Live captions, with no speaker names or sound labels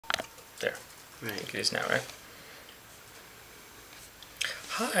There. Right. I think it is now, right?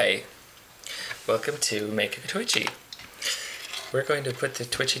 Hi! Welcome to Make a Twitchie. We're going to put the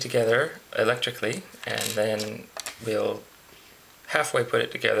Twitchie together electrically, and then we'll halfway put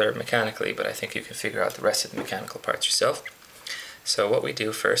it together mechanically, but I think you can figure out the rest of the mechanical parts yourself. So what we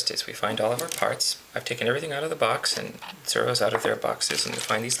do first is we find all of our parts. I've taken everything out of the box and servos out of their boxes, and we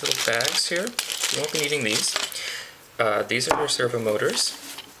find these little bags here. You won't be needing these. These are your servo motors,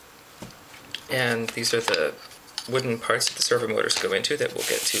 and these are the wooden parts that the servo motors go into that we'll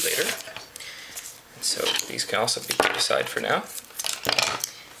get to later. And so these can also be put aside for now.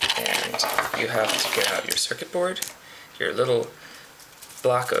 And you have to get out your circuit board, your little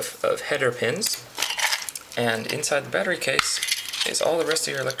block of header pins, and inside the battery case is all the rest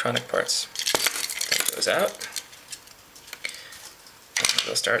of your electronic parts. That goes out, and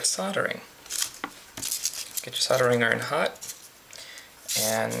we'll start soldering. Get your soldering iron hot,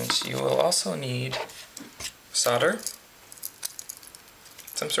 and you will also need solder,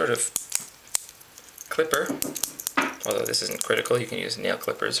 some sort of clipper, although this isn't critical, you can use nail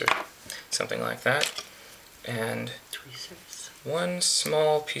clippers or something like that, and Tweezers. One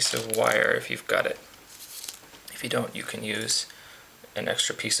small piece of wire if you've got it. If you don't, you can use an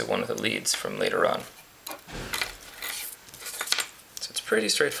extra piece of one of the leads from later on. So it's pretty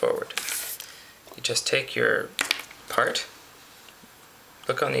straightforward. You just take your part,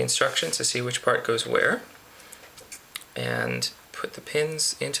 look on the instructions to see which part goes where, and put the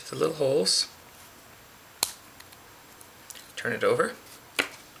pins into the little holes. Turn it over.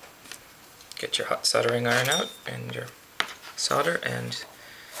 Get your hot soldering iron out and your solder and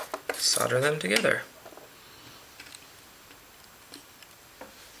solder them together.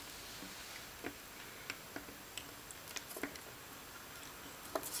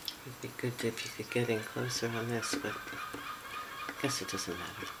 It'd be good if you could get in closer on this, but I guess it doesn't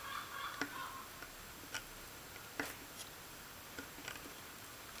matter.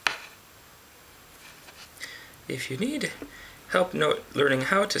 If you need help learning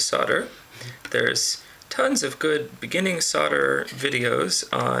how to solder, there's tons of good beginning solder videos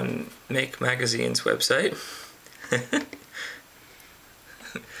on Make Magazine's website.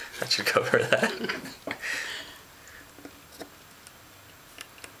 That should cover that.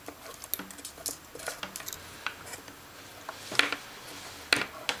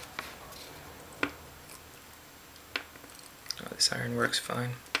 Oh, this iron works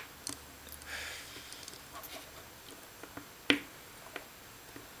fine.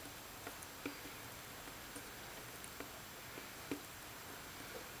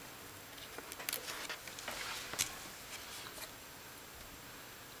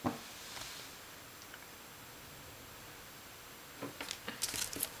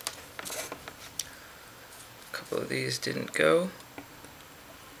 A couple of these didn't go.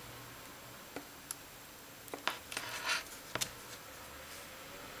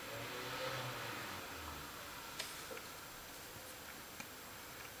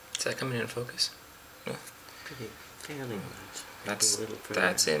 Is that coming in focus? No. Fairly much.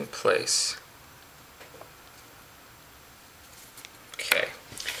 That's in place. Okay.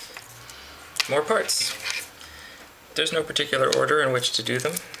 More parts. There's no particular order in which to do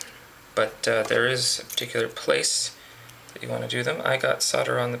them, but there is a particular place that you want to do them. I got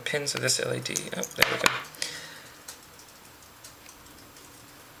solder on the pins of this LED. Oh, there we go.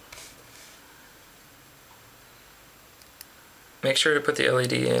 Make sure to put the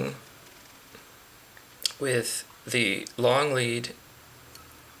LED in with the long lead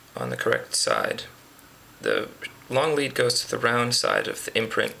on the correct side. The long lead goes to the round side of the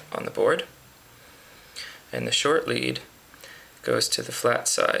imprint on the board, and the short lead goes to the flat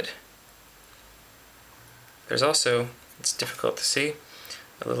side. There's also, it's difficult to see,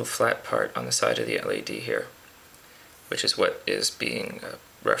 a little flat part on the side of the LED here, which is what is being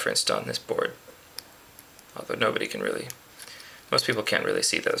referenced on this board, although most people can't really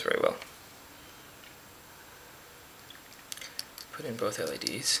see those very well. Put in both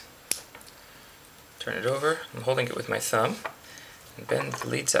LEDs. Turn it over. I'm holding it with my thumb. And bend the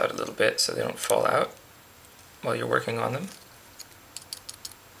leads out a little bit so they don't fall out while you're working on them.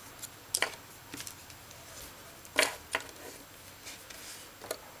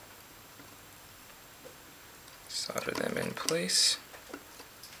 Solder them in place.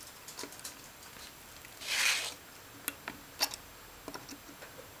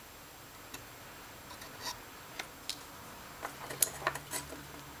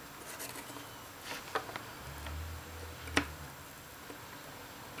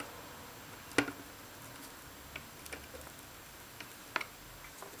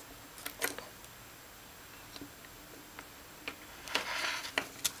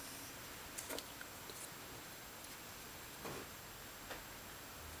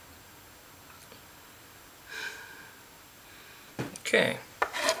 Okay.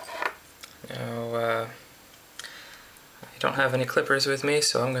 Now, I don't have any clippers with me,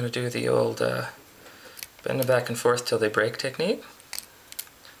 so I'm going to do the old bend them back and forth till they break technique.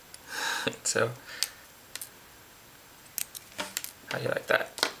 So, how do you like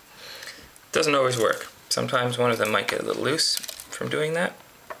that? Doesn't always work. Sometimes one of them might get a little loose from doing that.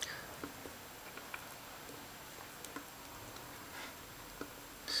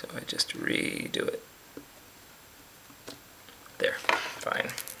 So I just redo it. There, fine.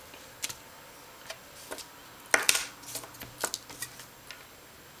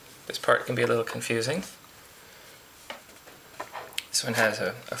 This part can be a little confusing. This one has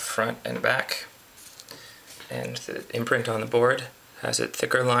a front and back, and the imprint on the board has a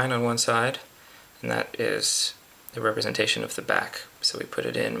thicker line on one side, and that is the representation of the back. So we put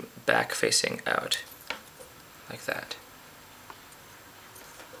it in back facing out, like that.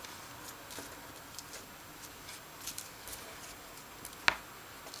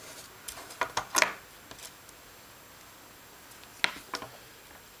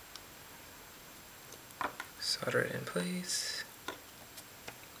 Solder it in place.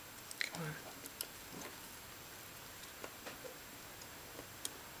 Come on.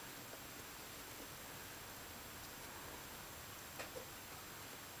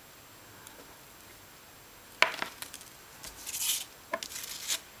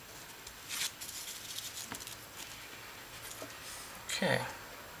 Okay.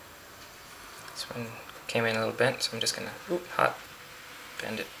 This one came in a little bent, so I'm just gonna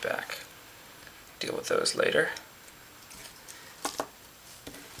bend it back. Deal with those later. You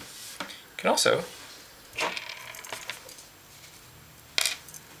can also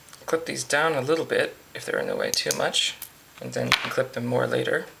clip these down a little bit if they're in the way too much, and then you can clip them more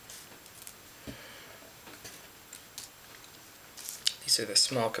later. These are the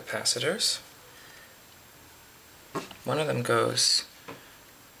small capacitors. One of them goes,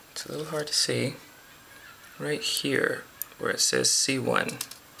 it's a little hard to see, right here where it says C1.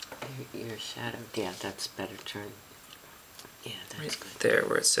 Your shadow, yeah, that's better turn. Yeah, that's Right good. there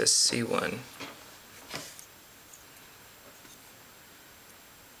where it says C1.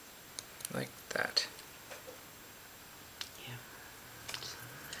 Like that. Yeah.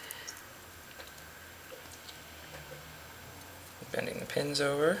 Bending the pins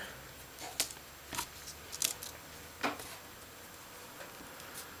over.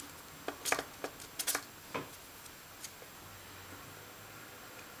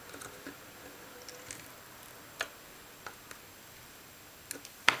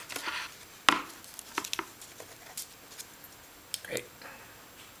 Great.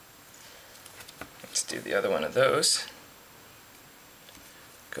 Let's do the other one of those.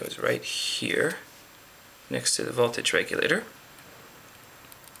 Goes right here next to the voltage regulator.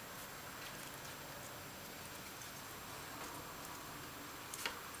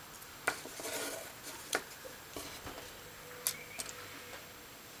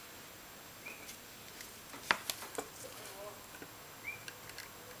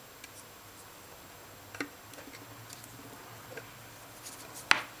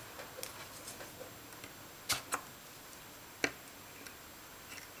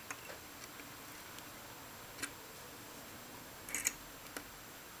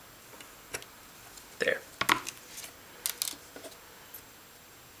 There.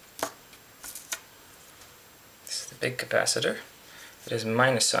 This is the big capacitor. It has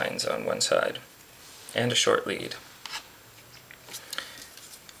minus signs on one side and a short lead.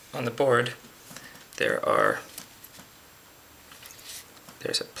 On the board there's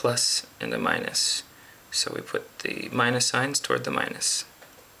a plus and a minus. So we put the minus signs toward the minus.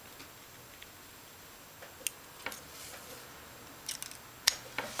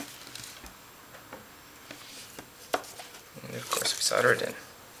 And of course we solder it in.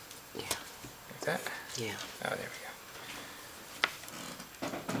 Yeah. Like that? Yeah. Oh, there we go.